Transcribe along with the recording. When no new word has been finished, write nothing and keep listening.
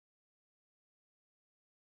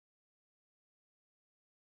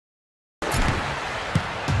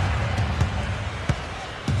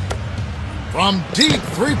From deep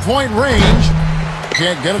three-point range,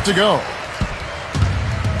 can't get it to go.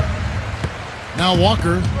 Now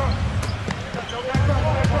Walker.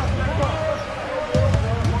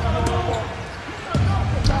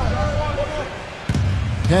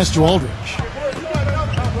 Pass to Aldridge.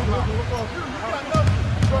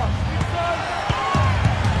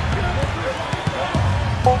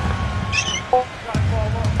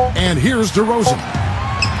 And here's DeRozan.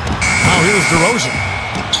 Now here's DeRozan.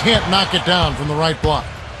 Can't knock it down from the right block.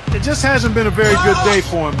 It just hasn't been a very good day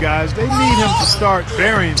for him, guys. They need him to start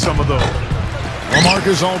burying some of those.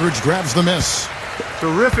 LaMarcus Aldridge grabs the miss.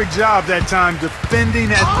 Terrific job that time defending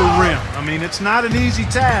at the rim. I mean, it's not an easy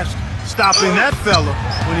task stopping that fella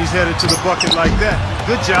when he's headed to the bucket like that.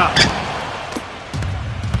 Good job.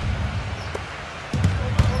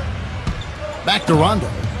 Back to Rondo.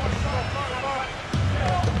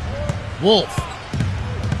 Wolf.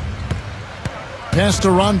 Pass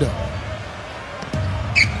to Rondo.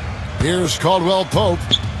 Here's Caldwell Pope.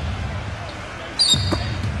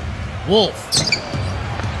 Wolf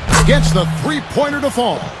gets the three-pointer to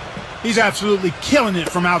fall. He's absolutely killing it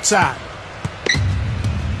from outside.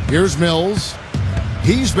 Here's Mills.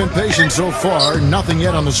 He's been patient so far, nothing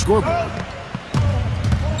yet on the scoreboard.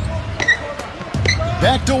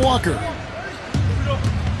 Back to Walker.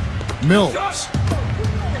 Mills.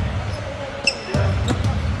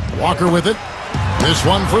 Walker with it. This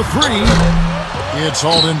one for three. It's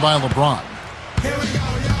hauled in by LeBron.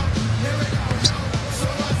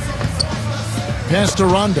 Pass to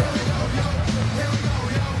Rondo.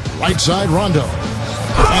 Right side Rondo.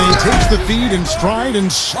 And he takes the feed in stride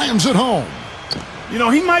and slams it home. You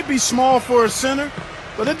know, he might be small for a center,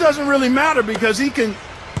 but it doesn't really matter because he can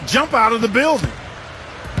jump out of the building.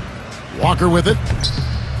 Walker with it.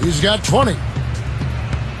 He's got 20.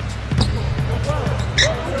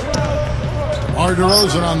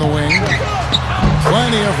 DeRozan on the wing.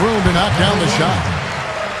 Plenty of room to knock down the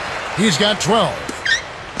shot. He's got 12.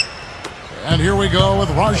 And here we go with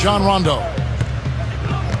Rajon Rondo.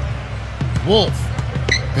 Wolf.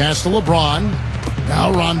 Pass to LeBron.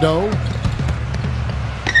 Now Rondo.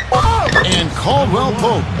 And Caldwell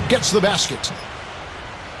Pope gets the basket.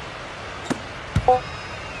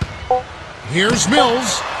 Here's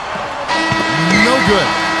Mills. No good.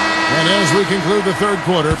 And as we conclude the third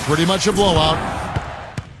quarter, pretty much a blowout.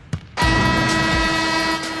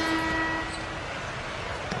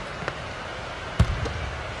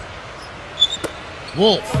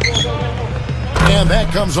 Wolf. And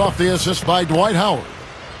that comes off the assist by Dwight Howard.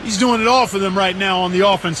 He's doing it all for them right now on the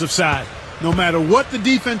offensive side. No matter what the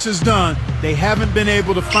defense has done, they haven't been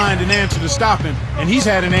able to find an answer to stop him, and he's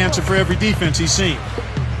had an answer for every defense he's seen.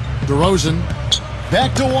 DeRozan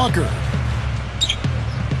back to Walker.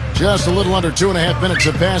 Just a little under 2.5 minutes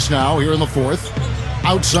have passed now here in the fourth.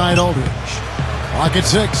 Outside Aldridge. Clock at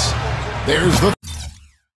 6. There's the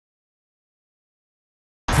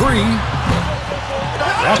three.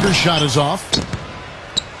 Walker's shot is off.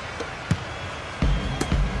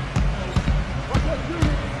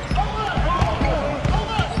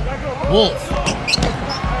 Wolf.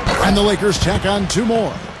 And the Lakers tack on 2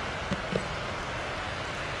 more.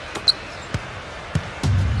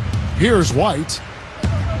 Here's White.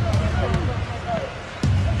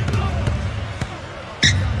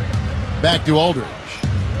 Back to Aldridge.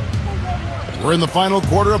 We're in the final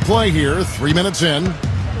quarter of play here. 3 minutes in.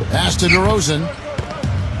 Pass to DeRozan.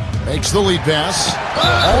 Makes the lead pass.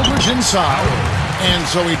 Aldridge inside. And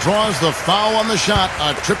so he draws the foul on the shot.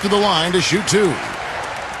 A trip to the line to shoot 2.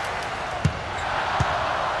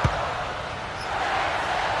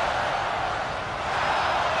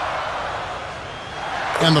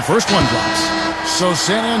 And the first one drops. So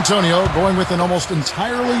San Antonio going with an almost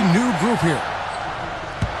entirely new group here.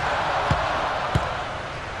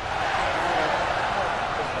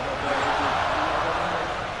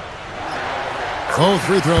 Both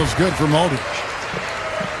free throws good from Aldridge.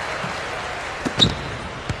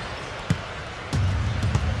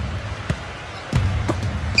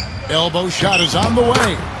 Elbow shot is on the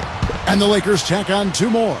way. And the Lakers tack on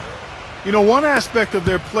 2 more. You know, one aspect of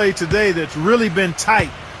their play today that's really been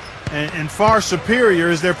tight and far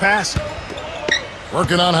superior is their passing.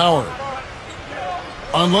 Working on Howard.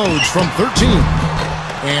 Unloads from 13.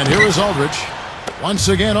 And here is Aldridge. Once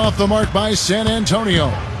again off the mark by San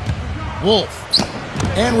Antonio. Wolf.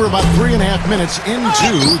 And we're about 3.5 minutes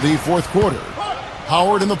into the fourth quarter.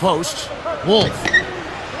 Howard in the post. Wolf.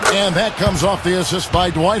 And that comes off the assist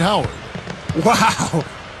by Dwight Howard. Wow.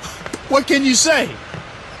 What can you say?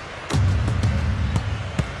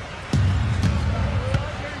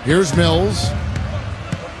 Here's Mills.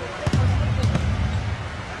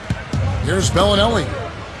 Here's Bellinelli.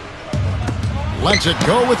 Lets it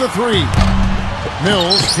go with the three.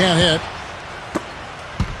 Mills can't hit.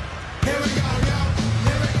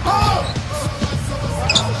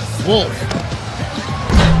 Wolf.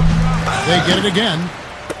 They get it again.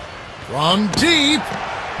 From deep.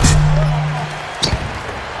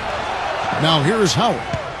 Now here's Howard.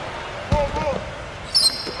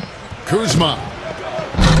 Kuzma.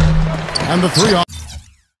 And the three off.